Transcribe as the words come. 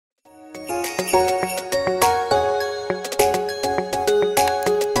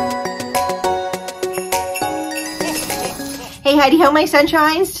Heidi Ho, my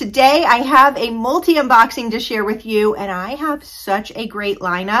sunshines. Today I have a multi-unboxing to share with you, and I have such a great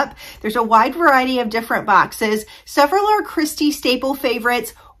lineup. There's a wide variety of different boxes. Several are Christy staple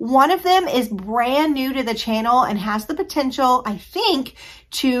favorites. One of them is brand new to the channel and has the potential, I think,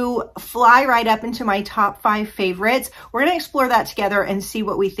 to fly right up into my top 5 favorites. We're going to explore that together and see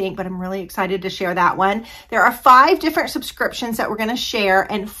what we think, but I'm really excited to share that one. There are 5 different subscriptions that we're going to share,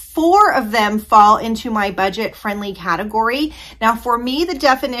 and 4 of them fall into my budget-friendly category. Now, for me, the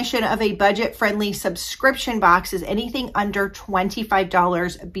definition of a budget-friendly subscription box is anything under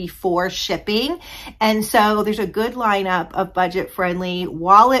 $25 before shipping. And so there's a good lineup of budget-friendly,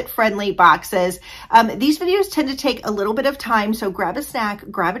 wallet-friendly boxes. These videos tend to take a little bit of time, so grab a snack,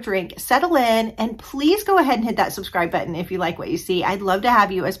 grab a drink, settle in, and please go ahead and hit that subscribe button if you like what you see. I'd love to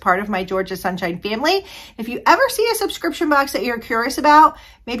have you as part of my Georgia Sunshine family. If you ever see a subscription box that you're curious about,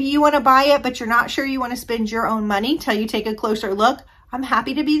 maybe you want to buy it, but you're not sure you want to spend your own money till you take a closer look, I'm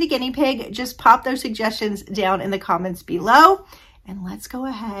happy to be the guinea pig. Just pop those suggestions down in the comments below. And let's go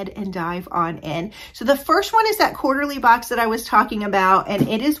ahead and dive on in. So the first one is that quarterly box that I was talking about, and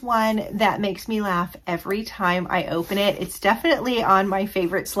it is one that makes me laugh every time I open it. It's definitely on my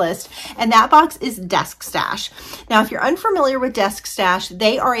favorites list, and that box is Desk Stash. Now, if you're unfamiliar with Desk Stash,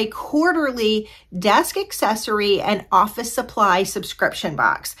 they are a quarterly desk accessory and office supply subscription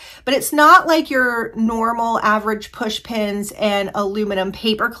box. But it's not like your normal average push pins and aluminum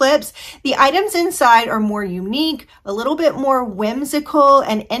paper clips. The items inside are more unique, a little bit more whimsical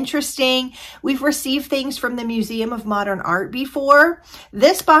and interesting. We've received things from the Museum of Modern Art before.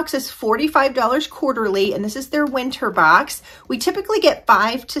 This box is $45 quarterly, and this is their winter box. We typically get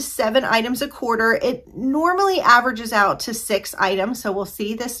 5 to 7 items a quarter. It normally averages out to 6 items, so we'll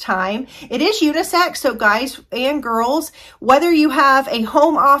see this time. It is unisex, so guys and girls, whether you have a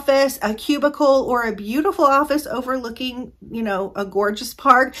home office, a cubicle, or a beautiful office overlooking, you know, a gorgeous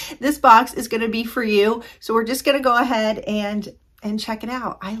park, this box is going to be for you. So we're just going to go ahead and check it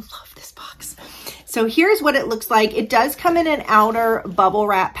out. I love this box. So here's what it looks like. It does come in an outer bubble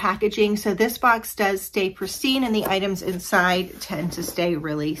wrap packaging, so this box does stay pristine, and the items inside tend to stay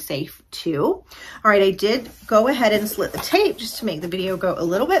really safe too. All right, I did go ahead and slit the tape just to make the video go a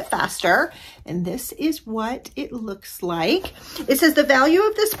little bit faster, and this is what it looks like. It says the value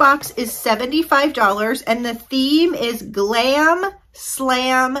of this box is $75, and the theme is Glam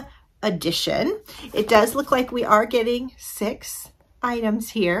Slam Edition. It does look like we are getting 6 items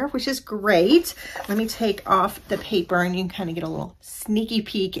here, which is great. Let me take off the paper and you can kind of get a little sneaky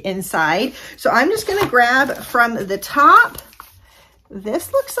peek inside. So I'm just going to grab from the top.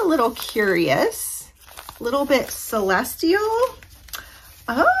 This looks a little curious, a little bit celestial.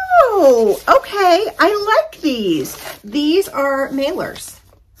 Oh, okay. I like these. These are mailers.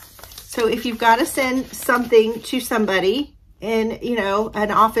 So if you've got to send something to somebody in, you know,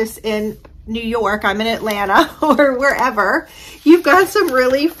 an office in New York, I'm in Atlanta, or wherever, you've got some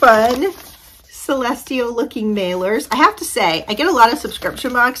really fun celestial looking mailers. I have to say, I get a lot of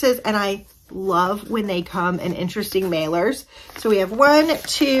subscription boxes, and I love when they come in interesting mailers. So we have 1,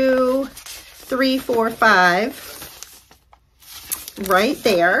 2, 3, 4, 5 right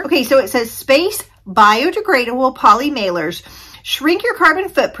there. Okay, so it says Space Biodegradable Poly Mailers. Shrink your carbon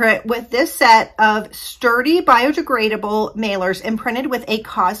footprint with this set of sturdy biodegradable mailers imprinted with a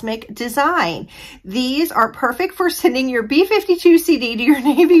cosmic design. These are perfect for sending your B-52 CD to your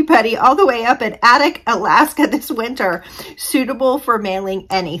Navy buddy all the way up in Attic, Alaska this winter. Suitable for mailing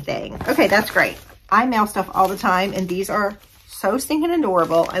anything. Okay, that's great. I mail stuff all the time, and these are so stinking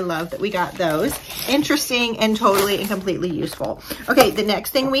adorable. I love that we got those. Interesting and totally and completely useful. Okay, the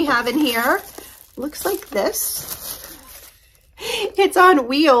next thing we have in here looks like this. It's on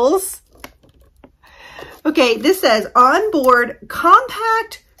wheels. Okay, this says onboard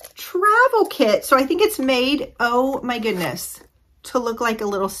compact travel kit. So I think it's made, oh my goodness, to look like a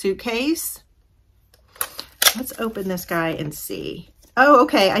little suitcase. Let's open this guy and see. Oh,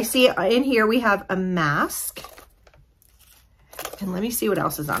 okay, I see it in here. We have a mask. And let me see what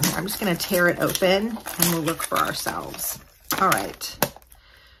else is on here. I'm just gonna tear it open and we'll look for ourselves. All right,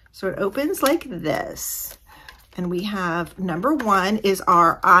 so it opens like this. And we have, number 1 is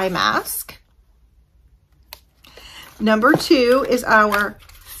our eye mask. Number 2 is our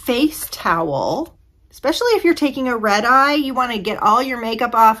face towel. Especially if you're taking a red eye, you want to get all your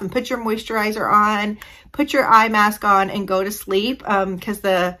makeup off and put your moisturizer on, put your eye mask on, and go to sleep, because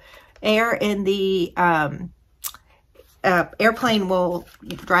the air in the airplane will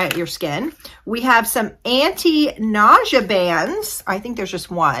dry out your skin. We have some anti-nausea bands. I think there's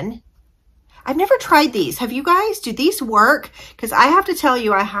just one. I've never tried these. Have you guys? Do these work? Because I have to tell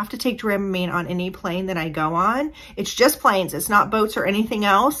you, I have to take Dramamine on any plane that I go on. It's just planes. It's not boats or anything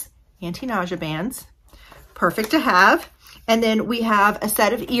else. Anti-nausea bands. Perfect to have. And then we have a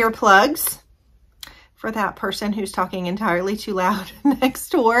set of earplugs for that person who's talking entirely too loud next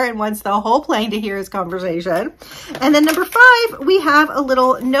door and wants the whole plane to hear his conversation. And then number 5, we have a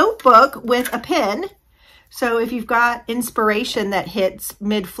little notebook with a pen. So if you've got inspiration that hits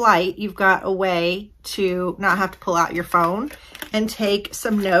mid-flight, you've got a way to not have to pull out your phone and take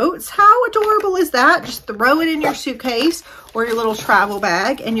some notes. How adorable is that? Just throw it in your suitcase or your little travel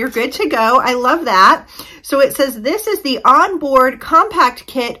bag and you're good to go. I love that. So it says this is the onboard compact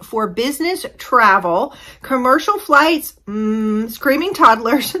kit for business travel, commercial flights, screaming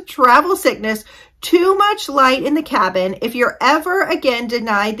toddlers, travel sickness, too much light in the cabin. If you're ever again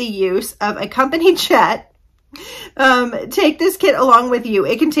denied the use of a company jet, take this kit along with you.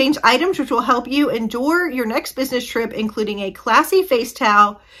 It contains items which will help you endure your next business trip, including a classy face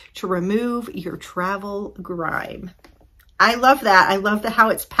towel to remove your travel grime. I love that. I love how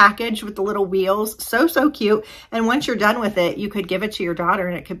it's packaged with the little wheels. So, so cute. And once you're done with it, you could give it to your daughter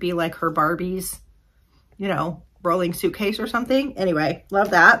and it could be like her Barbie's, you know, rolling suitcase or something. Anyway, love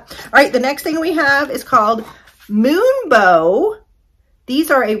that. All right, the next thing we have is called Moonbow.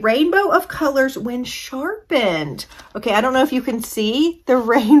 These are a rainbow of colors when sharpened. Okay, I don't know if you can see the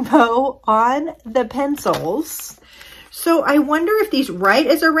rainbow on the pencils. So I wonder if these write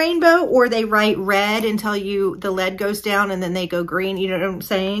as a rainbow or they write red until the lead goes down and then they go green. You know what I'm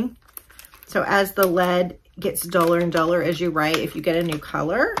saying? So as the lead gets duller and duller as you write, if you get a new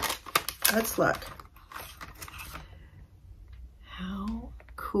color. Let's look. How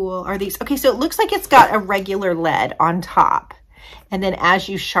cool are these? Okay, so it looks like it's got a regular lead on top. And then as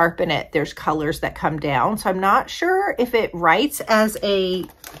you sharpen it, there's colors that come down. So I'm not sure if it writes as a,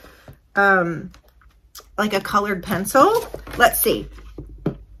 like a colored pencil. Let's see.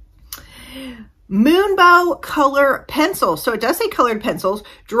 Moonbow color pencil. So it does say colored pencils.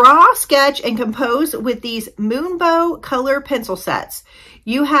 Draw, sketch, and compose with these Moonbow color pencil sets.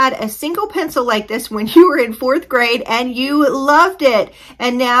 You had a single pencil like this when you were in 4th grade and you loved it.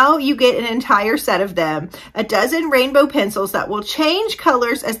 And now you get an entire set of them. A dozen rainbow pencils that will change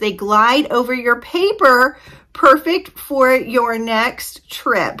colors as they glide over your paper. Perfect for your next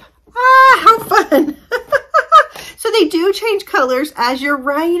trip. Ah, how fun. So they do change colors as you're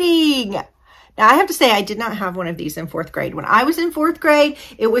writing. Now, I have to say, I did not have one of these in 4th grade. When I was in 4th grade,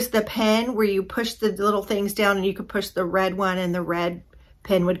 it was the pen where you push the little things down and you could push the red one and the red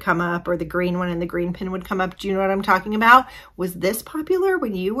pen would come up, or the green one and the green pen would come up. Do you know what I'm talking about? Was this popular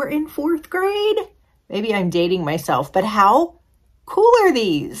when you were in 4th grade? Maybe I'm dating myself, but how cool are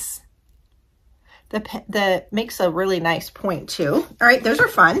these? The makes a really nice point too. All right, those are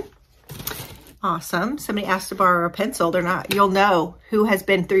fun. Awesome. Somebody asked to borrow a pencil. You'll know who has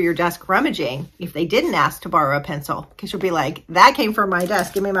been through your desk rummaging if they didn't ask to borrow a pencil, because you'll be like, that came from my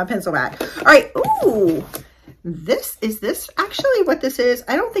desk. Give me my pencil back. All right. Ooh, is this actually what this is?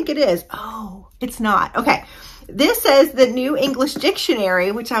 I don't think it is. Oh, it's not. Okay. This says the New English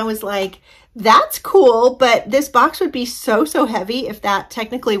Dictionary, which I was like, that's cool, but this box would be so, so heavy if that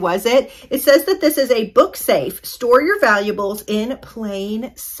technically was it. It says that this is a book safe. Store your valuables in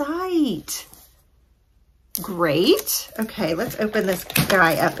plain sight. Great. Okay, let's open this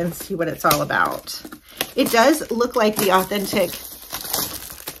guy up and see what it's all about. It does look like the authentic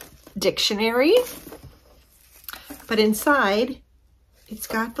dictionary, but inside it's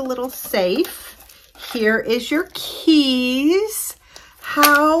got the little safe. Here is your keys.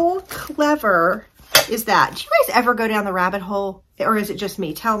 How clever is that? Do you guys ever go down the rabbit hole? Or is it just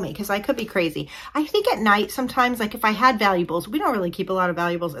me? Tell me, because I could be crazy. I think at night sometimes, like if I had valuables, we don't really keep a lot of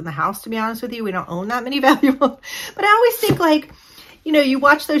valuables in the house, to be honest with you. We don't own that many valuables. But I always think, like, you know, you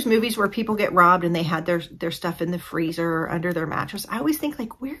watch those movies where people get robbed and they had their stuff in the freezer or under their mattress. I always think,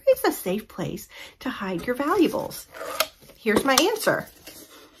 like, where is a safe place to hide your valuables? Here's my answer.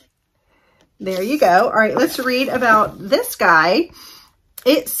 There you go. All right, let's read about this guy.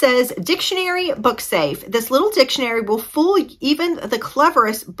 It says, dictionary book safe. This little dictionary will fool even the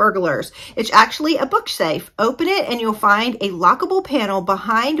cleverest burglars. It's actually a book safe. Open it and you'll find a lockable panel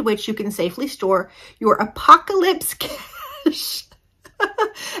behind which you can safely store your apocalypse cash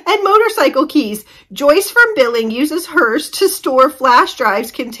and motorcycle keys. Joyce from Billing uses hers to store flash drives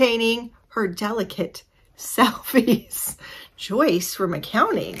containing her delicate selfies. Joyce from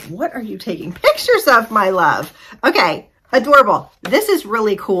accounting. What are you taking pictures of, my love? Okay. Adorable. This is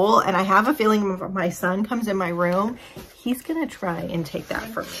really cool, and I have a feeling when my son comes in my room, he's going to try and take that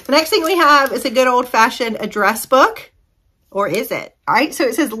for me. The next thing we have is a good old-fashioned address book. Or is it? All right, so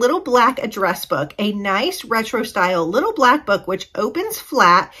it says Little Black Address Book, a nice retro style little black book which opens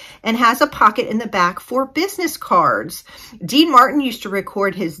flat and has a pocket in the back for business cards. Dean Martin used to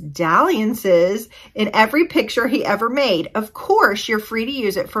record his dalliances in every picture he ever made. Of course, you're free to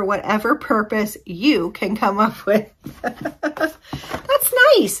use it for whatever purpose you can come up with. That's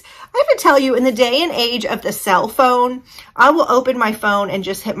nice. I have to tell you, in the day and age of the cell phone, I will open my phone and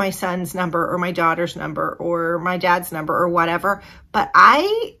just hit my son's number or my daughter's number or my dad's number or whatever. But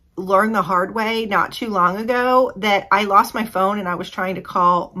I learned the hard way not too long ago that I lost my phone and I was trying to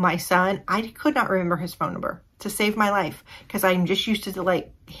call my son. I could not remember his phone number to save my life because I'm just used to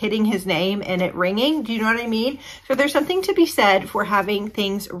like hitting his name and it ringing. Do you know what I mean? So there's something to be said for having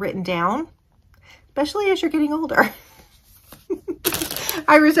things written down, especially as you're getting older.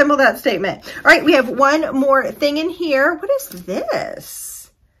 I resemble that statement. All right, we have one more thing in here. What is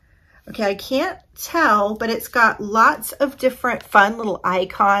this? Okay, I can't tell, but it's got lots of different fun little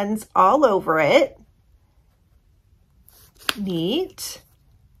icons all over it. Neat.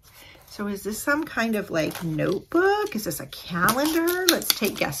 So is this some kind of like notebook? Is this a calendar? Let's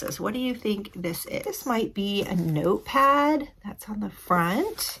take guesses. What do you think this is? This might be a notepad that's on the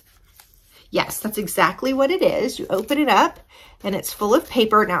front. Yes, that's exactly what it is. You open it up and it's full of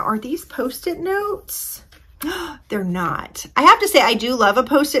paper. Now, are these Post-it notes? They're not. I have to say, I do love a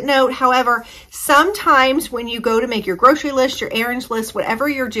Post-it note. However, sometimes when you go to make your grocery list, your errands list, whatever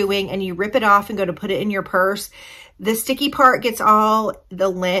you're doing, and you rip it off and go to put it in your purse, the sticky part gets all the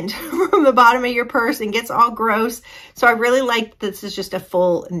lint from the bottom of your purse and gets all gross. So I really like this is just a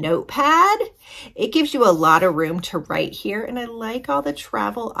full notepad. It gives you a lot of room to write here. And I like all the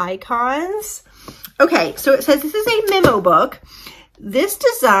travel icons. Okay, so it says this is a memo book. This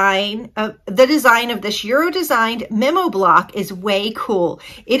design, the design of this Euro designed memo block is way cool.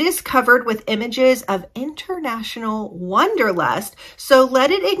 It is covered with images of international wanderlust. So let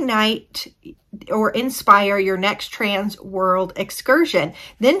it ignite or inspire your next trans world excursion.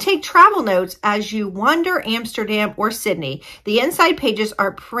 Then take travel notes as you wander Amsterdam or Sydney. The inside pages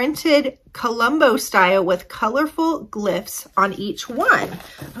are printed Colombo style with colorful glyphs on each one.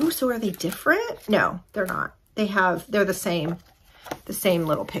 Oh, so are they different? No, they're not. They're the same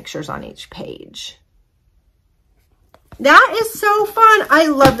little pictures on each page. That is so fun. I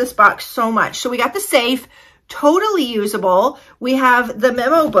love this box so much. So we got the safe, totally usable. We have the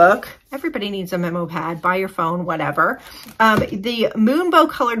memo book. Everybody needs a memo pad, buy your phone, whatever. The moonbow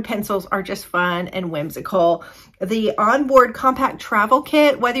colored pencils are just fun and whimsical. The onboard compact travel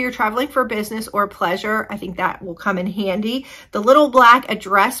kit, whether you're traveling for business or pleasure, I think that will come in handy. The little black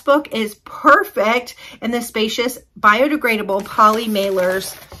address book is perfect. And the spacious biodegradable poly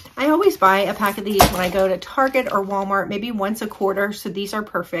mailers. I always buy a pack of these when I go to Target or Walmart, maybe once a quarter. So these are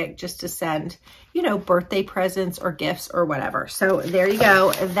perfect just to send, you know, birthday presents or gifts or whatever. So there you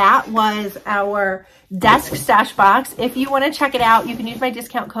go. That was our desk stash box. If you want to check it out, you can use my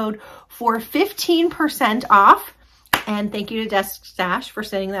discount code for 15% off. And thank you to Desk Stash for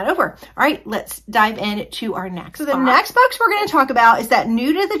sending that over. All right, let's dive into our next box. So the next box we're going to talk about is that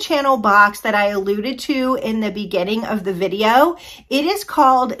new to the channel box that I alluded to in the beginning of the video. It is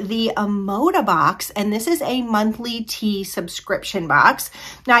called the Amoda box, and this is a monthly tea subscription box.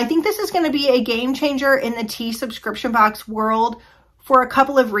 Now, I think this is going to be a game changer in the tea subscription box world for a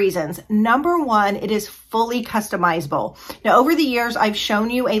couple of reasons. Number one, it is fully customizable. Now, over the years, I've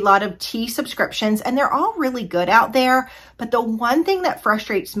shown you a lot of tea subscriptions, and they're all really good out there. But the one thing that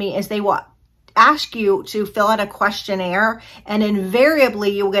frustrates me is they will ask you to fill out a questionnaire, and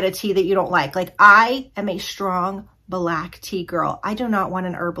invariably you'll get a tea that you don't like. Like, I am a strong black tea girl. I do not want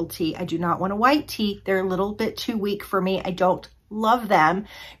an herbal tea. I do not want a white tea. They're a little bit too weak for me. I don't love them.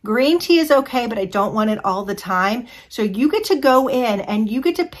 Green tea is okay, but I don't want it all the time. So you get to go in and you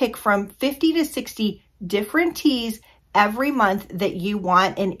get to pick from 50 to 60 different teas every month that you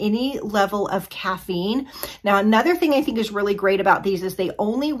want in any level of caffeine. Now, another thing I think is really great about these is they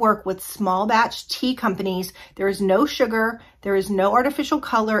only work with small batch tea companies. There is no sugar, there is no artificial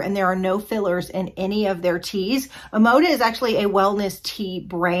color, and there are no fillers in any of their teas. Amoda is actually a wellness tea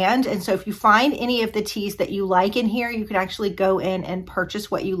brand. And so if you find any of the teas that you like in here, you can actually go in and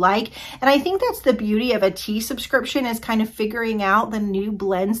purchase what you like. And I think that's the beauty of a tea subscription, is kind of figuring out the new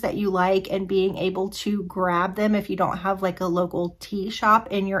blends that you like and being able to grab them if you don't have like a local tea shop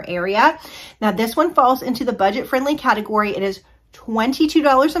in your area. Now, this one falls into the budget-friendly category. It is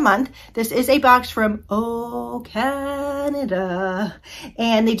 $22 a month. This is a box from Canada,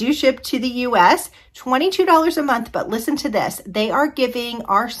 and they do ship to the US. $22 a month, but listen to this. They are giving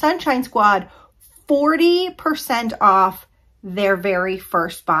our Sunshine Squad 40% off their very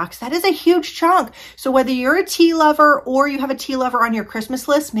first box. That is a huge chunk. So whether you're a tea lover or you have a tea lover on your Christmas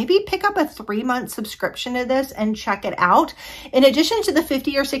list, maybe pick up a 3-month subscription to this and check it out. In addition to the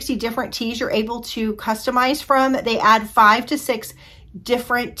 50 or 60 different teas you're able to customize from, they add 5 to 6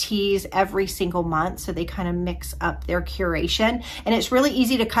 different teas every single month. So they kind of mix up their curation, and it's really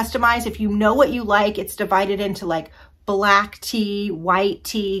easy to customize. If you know what you like, it's divided into like black tea, white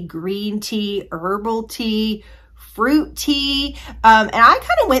tea, green tea, herbal tea, fruit tea. And I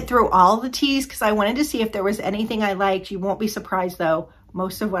kind of went through all the teas because I wanted to see if there was anything I liked. You won't be surprised though,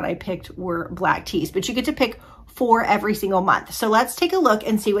 most of what I picked were black teas, but you get to pick 4 every single month. So let's take a look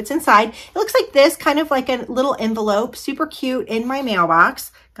and see what's inside. It looks like this, kind of like a little envelope, super cute in my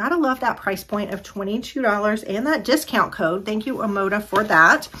mailbox. Gotta love that price point of $22 and that discount code. Thank you, Amoda, for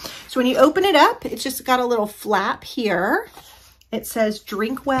that. So when you open it up, it's just got a little flap here. It says,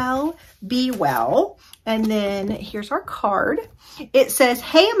 drink well, be well. And then here's our card. It says,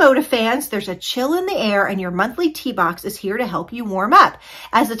 hey, Amoda fans, there's a chill in the air and your monthly tea box is here to help you warm up.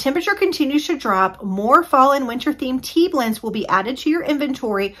 As the temperature continues to drop, more fall and winter themed tea blends will be added to your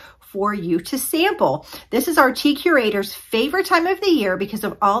inventory for you to sample. This is our tea curator's favorite time of the year because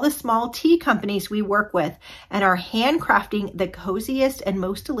of all the small tea companies we work with and are handcrafting the coziest and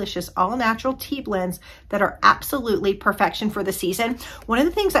most delicious all-natural tea blends that are absolutely perfection for the season. One of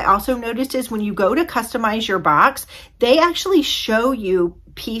the things I also noticed is when you go to customize your box, they actually show you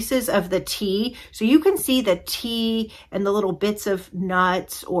pieces of the tea, so you can see the tea and the little bits of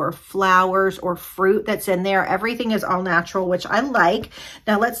nuts or flowers or fruit that's in there. Everything is all natural, which I like.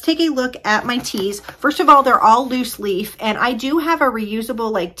 Now let's take a look at my teas. First of all, they're all loose leaf, and I do have a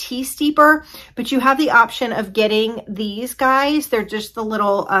reusable like tea steeper, but you have the option of getting these guys. They're just the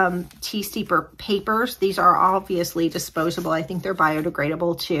little tea steeper papers. These are obviously disposable. I think they're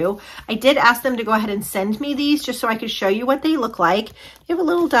biodegradable too. I did ask them to go ahead and send me these just so I could show you what they look like. They have a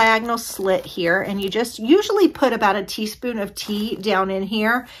little diagonal slit here, and you just usually put about a teaspoon of tea down in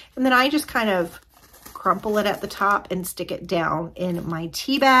here, and then I just kind of crumple it at the top and stick it down in my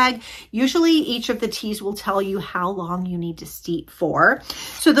tea bag. Usually each of the teas will tell you how long you need to steep for.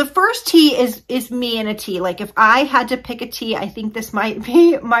 So the first tea is me and a tea. Like if I had to pick a tea, I think this might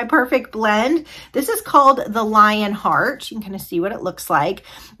be my perfect blend. This is called the Lion Heart. You can kind of see what it looks like.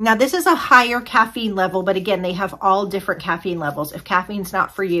 Now this is a higher caffeine level, but again, they have all different caffeine levels. If caffeine's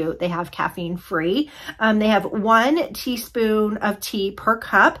not for you, they have caffeine free. They have 1 teaspoon of tea per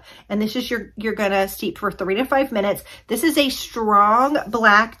cup, and this is you're gonna steep for 3 to 5 minutes. This is a strong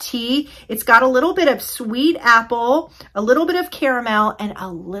black tea. It's got a little bit of sweet apple, a little bit of caramel, and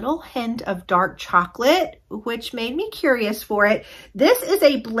a little hint of dark chocolate, which made me curious for it. This is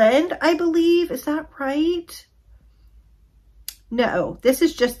a blend, I believe. Is that right? No, this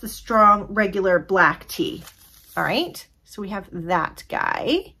is just the strong regular black tea. All right, so we have that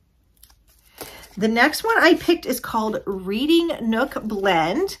guy. The next one I picked is called Reading Nook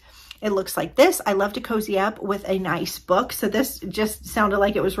Blend. It looks like this. I love to cozy up with a nice book. So this just sounded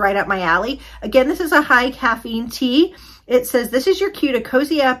like it was right up my alley. Again, this is a high caffeine tea. It says, this is your cue to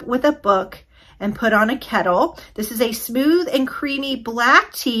cozy up with a book and put on a kettle. This is a smooth and creamy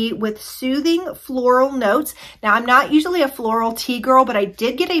black tea with soothing floral notes. Now, I'm not usually a floral tea girl, but I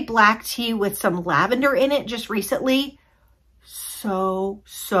did get a black tea with some lavender in it just recently. So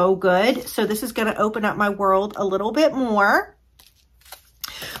good. So this is going to open up my world a little bit more.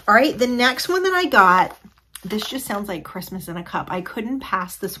 All right, the next one that I got, this just sounds like Christmas in a cup. I couldn't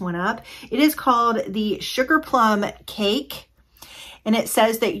pass this one up. It is called the Sugar Plum Cake. And it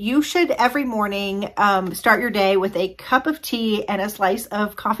says that you should every morning start your day with a cup of tea and a slice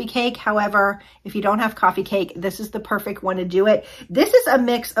of coffee cake. However, if you don't have coffee cake, this is the perfect one to do it. This is a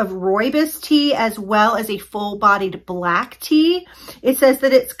mix of rooibos tea as well as a full-bodied black tea. It says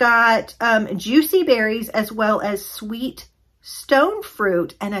that it's got juicy berries as well as sweet stone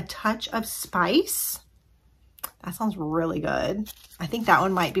fruit and a touch of spice. That sounds really good. I think that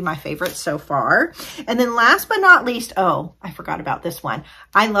one might be my favorite so far. And then last but not least, oh, I forgot about this one.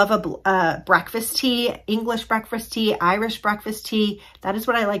 I love a breakfast tea, English breakfast tea, Irish breakfast tea. That is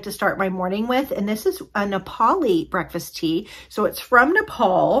what I like to start my morning with. And this is a Nepali breakfast tea. So it's from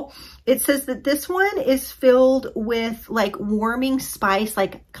Nepal. It says that this one is filled with like warming spice,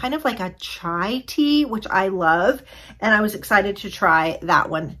 like kind of like a chai tea, which I love. And I was excited to try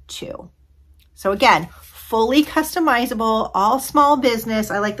that one too. So again, fully customizable, all small business.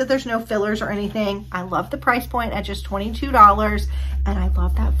 I like that there's no fillers or anything. I love the price point at just $22. And I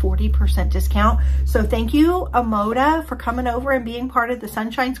love that 40% discount. So thank you, Amoda, for coming over and being part of the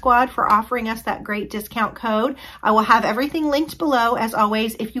Sunshine Squad, for offering us that great discount code. I will have everything linked below, as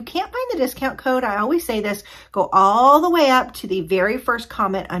always. If you can't find the discount code, I always say this, go all the way up to the very first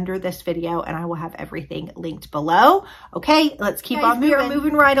comment under this video, and I will have everything linked below. Okay, let's keep on moving. We are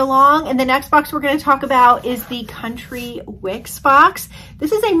moving right along. And the next box we're going to talk about is the Country Wxy Box.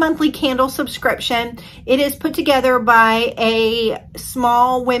 This is a monthly candle subscription. It is put together by a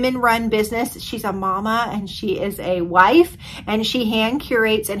small women-run business. She's a mama and she is a wife, and she hand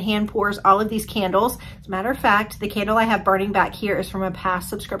curates and hand pours all of these candles. As a matter of fact, the candle I have burning back here is from a past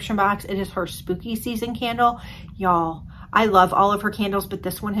subscription box. It is her spooky season candle. Y'all, I love all of her candles, but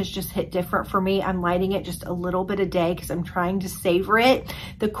this one has just hit different for me. I'm lighting it just a little bit a day because I'm trying to savor it.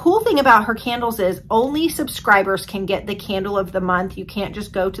 The cool thing about her candles is only subscribers can get the candle of the month. You can't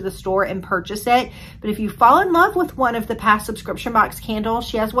just go to the store and purchase it. But if you fall in love with one of the past subscription box candles,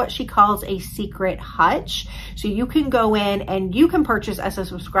 she has what she calls a secret hutch. So you can go in and you can purchase as a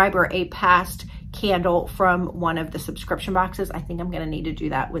subscriber a past candle from one of the subscription boxes. I think I'm going to need to do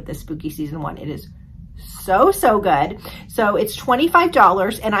that with the spooky season one. It is so good. So it's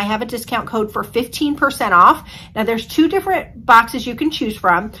 $25, and I have a discount code for 15% off. Now there's two different boxes you can choose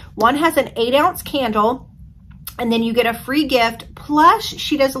from. One has an 8-ounce candle, and then you get a free gift. Plus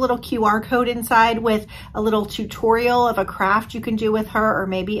she does a little QR code inside with a little tutorial of a craft you can do with her, or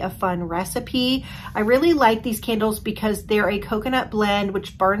maybe a fun recipe. I really like these candles because they're a coconut blend,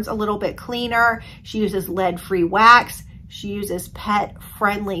 which burns a little bit cleaner. She uses lead-free wax. She uses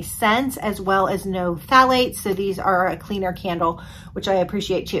pet-friendly scents as well as no phthalates. So these are a cleaner candle, which I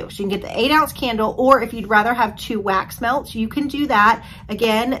appreciate too. So you can get the 8-ounce candle, or if you'd rather have 2 wax melts, you can do that.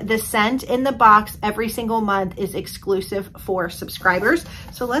 Again, the scent in the box every single month is exclusive for subscribers.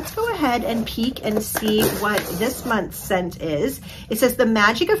 So let's go ahead and peek and see what this month's scent is. It says the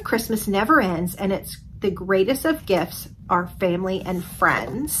magic of Christmas never ends, and it's the greatest of gifts are family and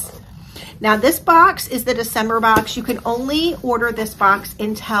friends. Now this box is the December box. You can only order this box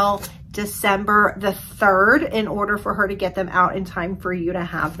until December the 3rd in order for her to get them out in time for you to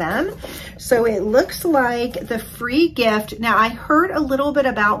have them. So it looks like the free gift. Now I heard a little bit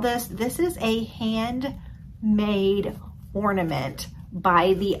about this. This is a handmade ornament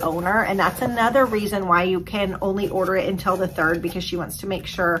by the owner, and that's another reason why you can only order it until the 3rd, because she wants to make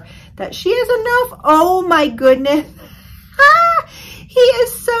sure that she has enough. Oh my goodness. He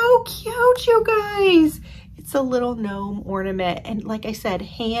is so cute, you guys. It's a little gnome ornament, and like I said,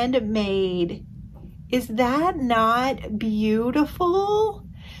 handmade. Is that not beautiful?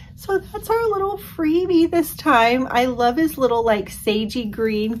 So that's our little freebie this time. I love his little like sagey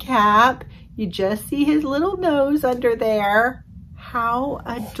green cap. You just see his little nose under there. How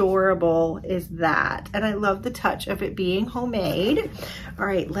adorable is that? And I love the touch of it being homemade. All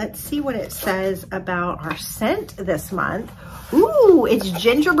right, let's see what it says about our scent this month. Ooh, it's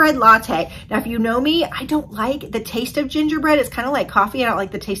gingerbread latte. Now, if you know me, I don't like the taste of gingerbread. It's kind of like coffee. I don't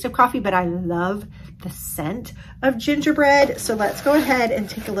like the taste of coffee, but I love the scent of gingerbread. So let's go ahead and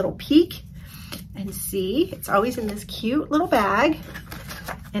take a little peek and see. It's always in this cute little bag,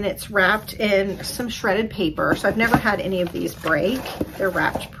 and it's wrapped in some shredded paper. So I've never had any of these break. They're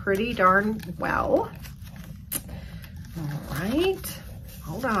wrapped pretty darn well. All right,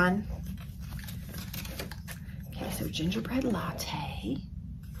 hold on. Okay, so gingerbread latte.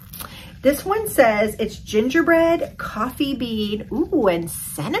 This one says it's gingerbread, coffee bean, ooh, and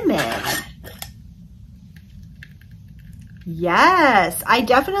cinnamon. Yes, I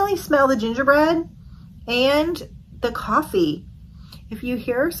definitely smell the gingerbread and the coffee. If you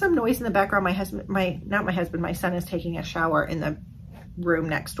hear some noise in the background, my son is taking a shower in the room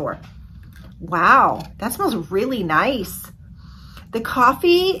next door. Wow, that smells really nice. The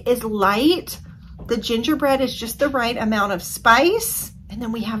coffee is light. The gingerbread is just the right amount of spice. And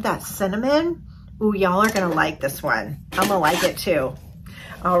then we have that cinnamon. Ooh, y'all are gonna like this one. I'm gonna like it too.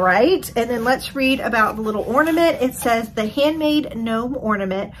 All right, and then let's read about the little ornament. It says, the handmade gnome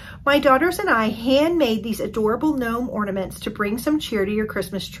ornament. My daughters and I handmade these adorable gnome ornaments to bring some cheer to your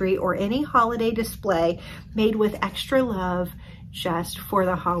Christmas tree or any holiday display, made with extra love just for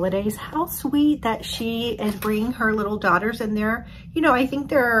the holidays. How sweet that she is bringing her little daughters in there. You know, I think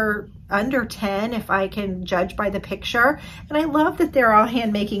they're under 10 if I can judge by the picture. And I love that they're all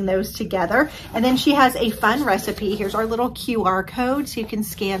hand making those together. And then she has a fun recipe. Here's our little QR code, so you can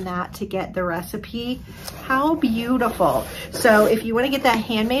scan that to get the recipe. How beautiful. So if you want to get that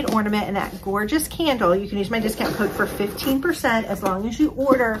handmade ornament and that gorgeous candle, you can use my discount code for 15% as long as you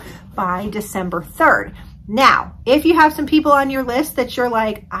order by December 3rd. Now, if you have some people on your list that you're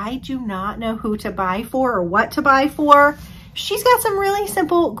like, I do not know who to buy for or what to buy for, She's got some really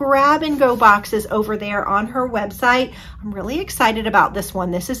simple grab and go boxes over there on her website. I'm really excited about this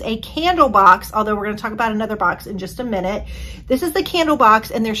one. This is a candle box, although we're going to talk about another box in just a minute. This is the candle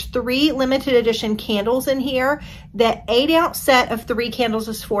box, and there's 3 limited edition candles in here. The 8-ounce set of 3 candles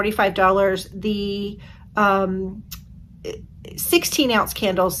is $45. The 16-ounce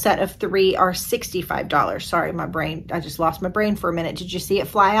candles set of 3 are $65. Sorry, my brain, I just lost my brain for a minute. Did you see it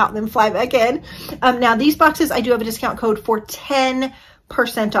fly out and then fly back in? Now these boxes, I do have a discount code for 10%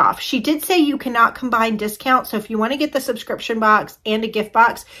 off. She did say you cannot combine discounts. So if you want to get the subscription box and a gift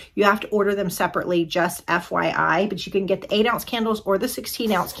box, you have to order them separately, just FYI, but you can get the 8-ounce candles or the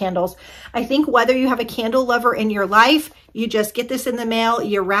 16-ounce candles. I think whether you have a candle lover in your life, you just get this in the mail,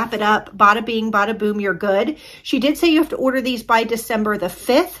 you wrap it up, bada bing, bada boom, you're good. She did say you have to order these by December the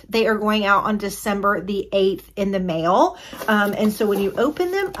 5th. They are going out on December the 8th in the mail. And so when you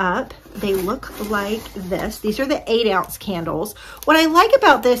open them up, they look like this. These are the 8-ounce candles. What I like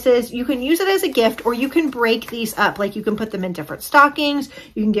about this is you can use it as a gift, or you can break these up. Like you can put them in different stockings.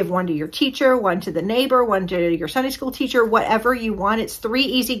 You can give one to your teacher, one to the neighbor, one to your Sunday school teacher, whatever you want. It's 3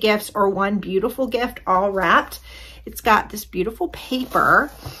 easy gifts or 1 beautiful gift all wrapped. It's got this beautiful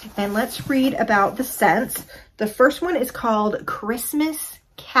paper, and let's read about the scents. The first one is called Christmas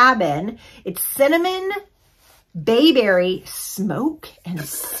Cabin. It's cinnamon, bayberry, smoke, and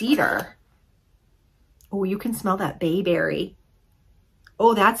cedar. Oh, you can smell that bayberry.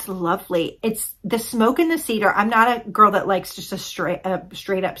 Oh, that's lovely. It's the smoke and the cedar. I'm not a girl that likes just a straight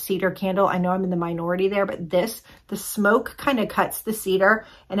up cedar candle. I know I'm in the minority there, but the smoke kind of cuts the cedar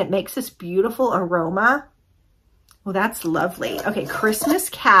and it makes this beautiful aroma. Well, that's lovely. Okay, Christmas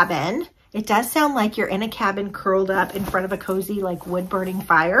Cabin. It does sound like you're in a cabin curled up in front of a cozy, like wood burning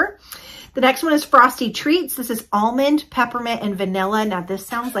fire. The next one is Frosty Treats. This is almond, peppermint, and vanilla. Now this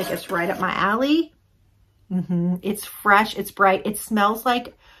sounds like it's right up my alley. It's fresh, it's bright. It smells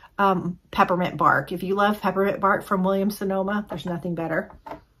like peppermint bark. If you love peppermint bark from Williams-Sonoma, there's nothing better.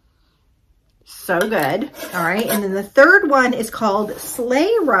 So good. All right, and then the third one is called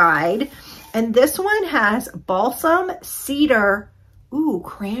Sleigh Ride. And this one has balsam, cedar, ooh,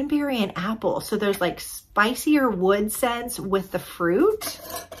 cranberry, and apple. So there's like spicier wood scents with the fruit.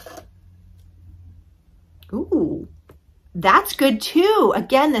 Ooh, that's good too.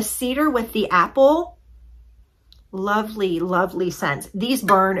 Again, the cedar with the apple. Lovely, lovely scents. These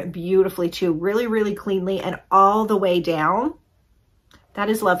burn beautifully too, really, really cleanly and all the way down. That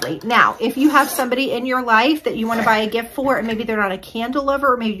is lovely. Now, if you have somebody in your life that you want to buy a gift for, and maybe they're not a candle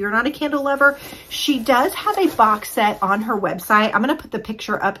lover, or maybe you're not a candle lover, she does have a box set on her website. I'm going to put the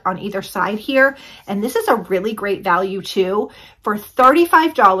picture up on either side here. And this is a really great value too. For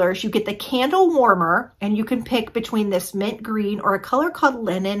 $35, you get the candle warmer, and you can pick between this mint green or a color called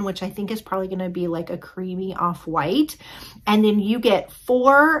linen, which I think is probably going to be like a creamy off-white. And then you get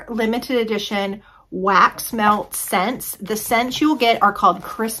 4 limited edition wax melt scents. The scents you'll get are called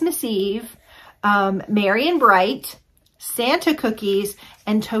Christmas Eve, Merry and Bright, Santa Cookies,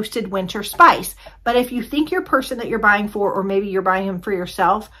 and Toasted Winter Spice. But if you think your person that you're buying for, or maybe you're buying them for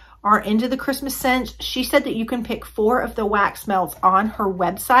yourself, aren't into the Christmas scents, she said that you can pick 4 of the wax melts on her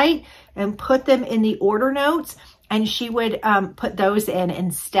website and put them in the order notes, and she would put those in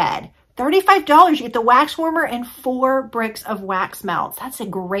instead. $35, you get the wax warmer and 4 bricks of wax melts. That's a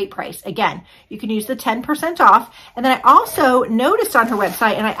great price. Again, you can use the 10% off. And then I also noticed on her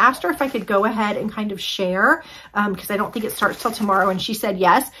website, and I asked her if I could go ahead and kind of share, because I don't think it starts till tomorrow. And she said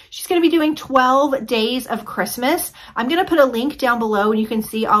yes. She's going to be doing 12 days of Christmas. I'm going to put a link down below, and you can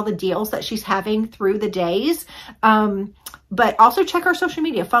see all the deals that she's having through the days. But also check our social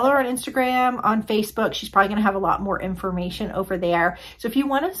media. Follow her on Instagram, on Facebook. She's probably going to have a lot more information over there. So if you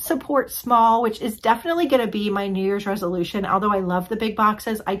want to support small, which is definitely going to be my New Year's resolution, although I love the big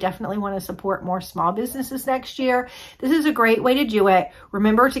boxes, I definitely want to support more small businesses next year. This is a great way to do it.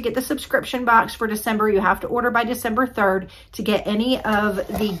 Remember to get the subscription box for December. You have to order by December 3rd. To get any of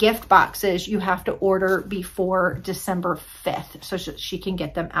the gift boxes, you have to order before December 5th so she can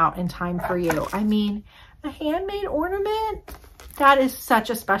get them out in time for you. I mean, a handmade ornament, that is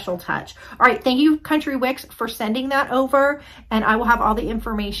such a special touch. All right, thank you, Country Wix, for sending that over, and I will have all the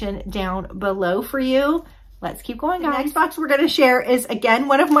information down below for you. Let's keep going, guys. The next box we're going to share is, again,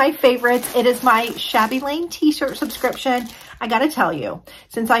 one of my favorites. It is my Shabby Lane t-shirt subscription. I got to tell you,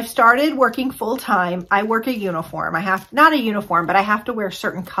 since I've started working full-time, I work a uniform. Not a uniform, but I have to wear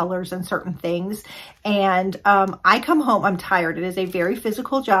certain colors and certain things. And I come home, I'm tired. It is a very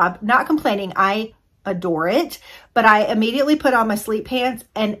physical job. Not complaining. I adore it. But I immediately put on my sleep pants,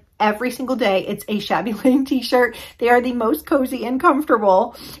 and every single day it's a Shabby Lane t-shirt. They are the most cozy and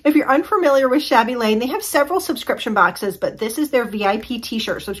comfortable. If you're unfamiliar with Shabby Lane, they have several subscription boxes, but this is their VIP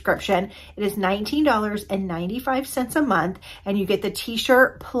t-shirt subscription. It is $19.95 a month, and you get the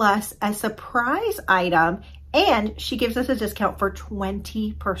t-shirt plus a surprise item. And she gives us a discount for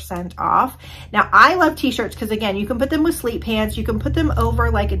 20% off. Now, I love t-shirts because, again, you can put them with sleep pants. You can put them over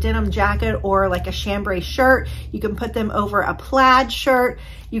like a denim jacket or like a chambray shirt. You can put them over a plaid shirt.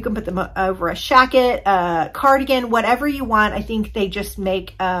 You can put them over a jacket, a cardigan, whatever you want. I think they just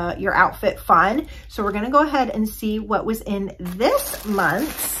make your outfit fun. So we're going to go ahead and see what was in this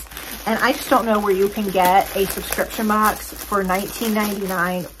month's. And I just don't know where you can get a subscription box for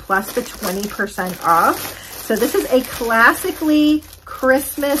 $19.99 plus the 20% off. So this is a classically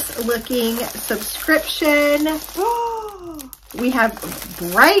Christmas looking subscription. We have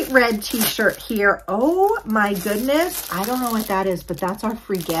bright red t-shirt here. Oh my goodness. I don't know what that is, but that's our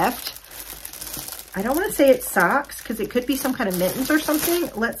free gift. I don't want to say it's socks because it could be some kind of mittens or something.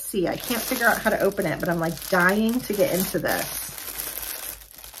 Let's see. I can't figure out how to open it, but I'm like dying to get into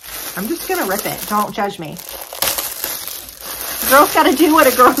this. I'm just going to rip it. Don't judge me. A girl's got to do what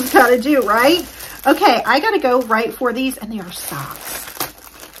a girl's got to do, right? Okay, I got to go right for these, and they are socks.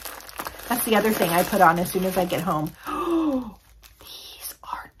 That's the other thing I put on as soon as I get home. Oh, these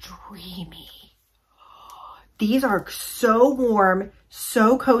are dreamy. These are so warm,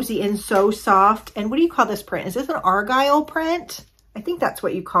 so cozy, and so soft. And what do you call this print? Is this an Argyle print? I think that's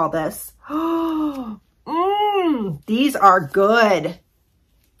what you call this. Oh, these are good.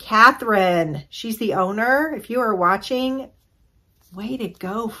 Catherine, she's the owner. If you are watching, way to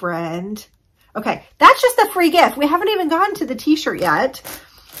go, friend. Okay, that's just the free gift. We haven't even gotten to the t-shirt yet.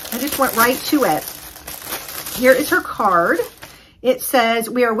 I just went right to it. Here is her card. It says,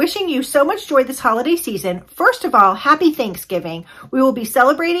 we are wishing you so much joy this holiday season. First of all, happy Thanksgiving. We will be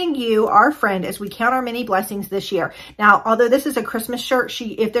celebrating you, our friend, as we count our many blessings this year. Now, although this is a Christmas shirt,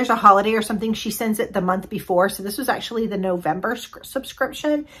 if there's a holiday or something, she sends it the month before. So this was actually the November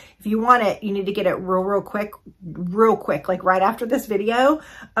subscription. If you want it, you need to get it real quick, like right after this video.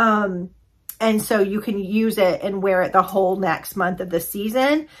 And so you can use it and wear it the whole next month of the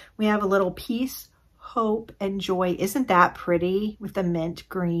season. We have a little peace, hope, and joy. Isn't that pretty with the mint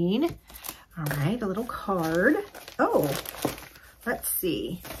green? All right, a little card. Oh, let's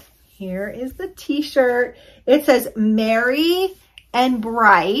see. Here is the t-shirt. It says merry and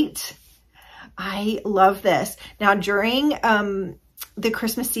bright. I love this. Now during the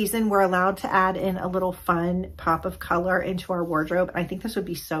Christmas season, we're allowed to add in a little fun pop of color into our wardrobe. I think this would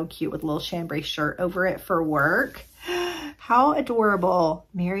be so cute with a little chambray shirt over it for work. How adorable.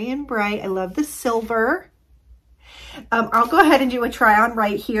 Merry and bright. I love the silver. I'll go ahead and do a try on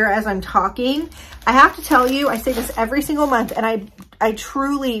right here as I'm talking. I have to tell you, I say this every single month, and I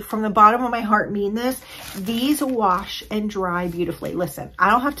truly, from the bottom of my heart, mean this. These wash and dry beautifully. Listen, I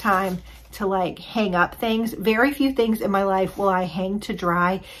don't have time to like hang up things. Very few things in my life will I hang to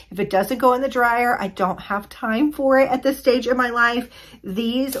dry. If it doesn't go in the dryer, I don't have time for it at this stage in my life.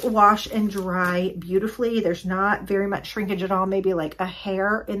 These wash and dry beautifully. There's not very much shrinkage at all, maybe like a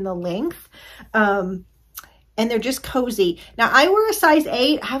hair in the length. And they're just cozy. Now, I wear a size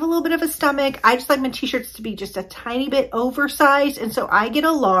 8. I have a little bit of a stomach. I just like my t-shirts to be just a tiny bit oversized. And so I get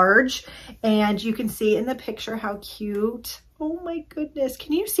a large. And you can see in the picture how cute. Oh my goodness.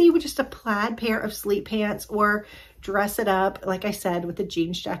 Can you see with just a plaid pair of sleep pants, or dress it up, like I said, with a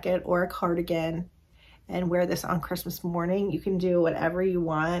jeans jacket or a cardigan, and wear this on Christmas morning? You can do whatever you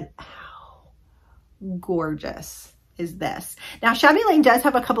want. How gorgeous is this? Now, Shabby Lane does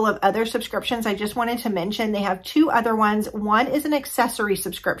have a couple of other subscriptions. I just wanted to mention they have 2 other ones. One is an accessory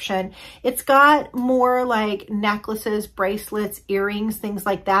subscription. It's got more like necklaces, bracelets, earrings, things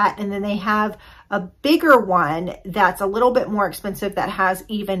like that. And then they have a bigger one that's a little bit more expensive that has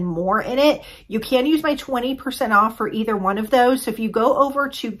even more in it. You can use my 20% off for either one of those. So if you go over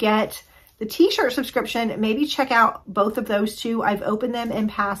to get the t-shirt subscription, maybe check out both of those 2. I've opened them in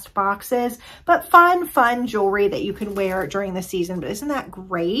past boxes, but fun jewelry that you can wear during the season. But isn't that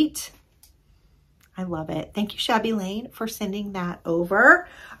great? I love it. Thank you, Shabby Lane, for sending that over.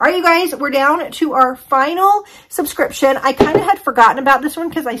 All right, you guys, we're down to our final subscription. I kind of had forgotten about this one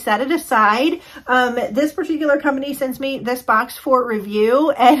because I set it aside. This particular company sends me this box for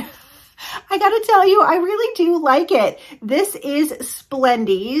review, and I gotta tell you, I really do like it. This is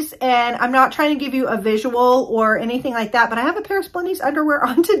Splendies, and I'm not trying to give you a visual or anything like that, but I have a pair of Splendies underwear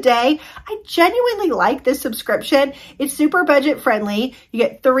on today. I genuinely like this subscription. It's super budget friendly. You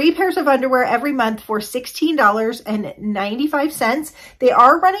get 3 pairs of underwear every month for $16.95. They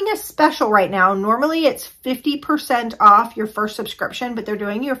are running a special right now. Normally it's 50% off your first subscription, but they're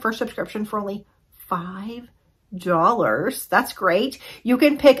doing your first subscription for only $5. That's great. You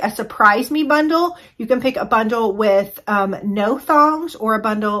can pick a surprise me bundle. You can pick a bundle with no thongs or a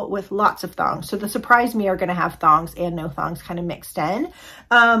bundle with lots of thongs. So the surprise me are going to have thongs and no thongs kind of mixed in.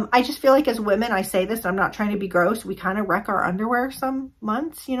 I just feel like as women, I say this, I'm not trying to be gross. We kind of wreck our underwear some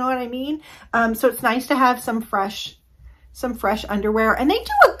months. You know what I mean? So it's nice to have some fresh underwear, and they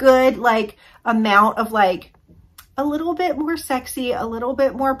do a good like amount of like a little bit more sexy, a little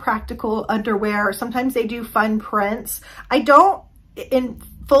bit more practical underwear. Sometimes they do fun prints. I don't, in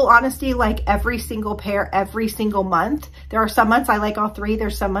full honesty, like every single pair every single month. There are some months I like all 3.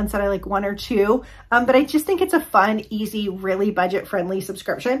 There's some months that I like 1 or 2. But I just think it's a fun, easy, really budget-friendly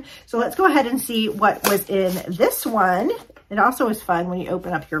subscription. So let's go ahead and see what was in this one. It also is fun when you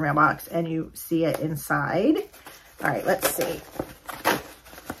open up your mailbox and you see it inside. All right, let's see.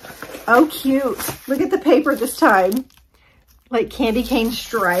 Oh, cute. Look at the paper this time. Like candy cane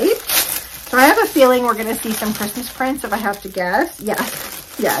stripe. So I have a feeling we're going to see some Christmas prints if I have to guess.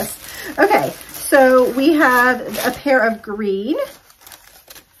 Yes. Yes. Okay. So we have a pair of green.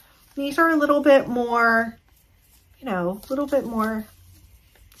 These are a little bit more, you know, a little bit more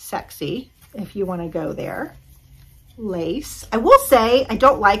sexy if you want to go there. Lace. I will say I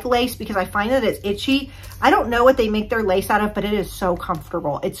don't like lace because I find that it's itchy. I don't know what they make their lace out of, but it is so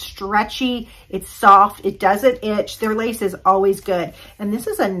comfortable. It's stretchy, it's soft, it doesn't itch. Their lace is always good. And this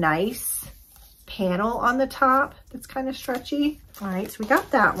is a nice panel on the top that's kind of stretchy. All right, so we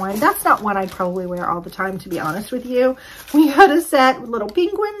got that one. That's not one I'd probably wear all the time, to be honest with you. We got a set with little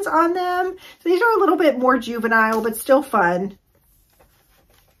penguins on them. So these are a little bit more juvenile, but still fun.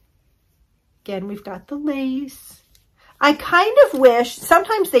 Again, we've got the lace. I kind of wish,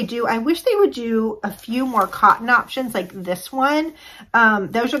 sometimes they do, I wish they would do a few more cotton options like this one.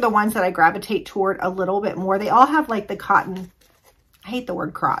 Those are the ones that I gravitate toward a little bit more. They all have like the cotton, I hate the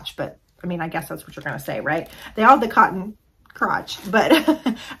word crotch, but I mean, I guess that's what you're going to say, right? They all have the cotton crotch, but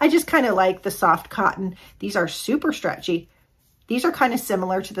I just kind of like the soft cotton. These are super stretchy. These are kind of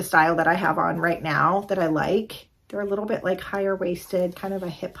similar to the style that I have on right now that I like. They're a little bit like higher waisted, kind of a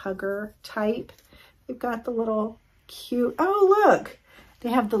hip hugger type. We've got the little cute, oh look, they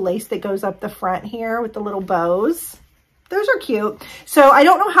have the lace that goes up the front here with the little bows. Those are cute. So I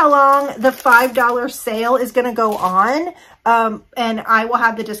don't know how long the $5 sale is going to go on. And I will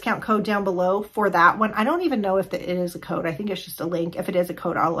have the discount code down below for that one. I don't even know if it is a code. I think it's just a link. If it is a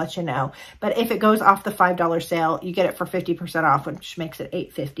code, I'll let you know. But if it goes off the $5 sale, you get it for 50% off, which makes it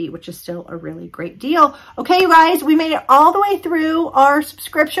 $8.50, which is still a really great deal. Okay, you guys, we made it all the way through our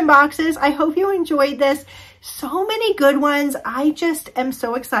subscription boxes. I hope you enjoyed this. So many good ones. I just am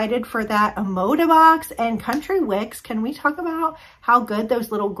so excited for that Amoda box and Country Wicks. Can we talk about how good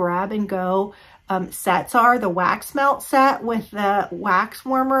those little grab and go sets are? The wax melt set with the wax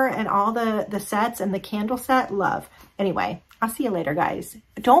warmer and all the sets and the candle set. Love. Anyway, I'll see you later, guys.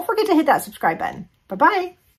 Don't forget to hit that subscribe button. Bye-bye.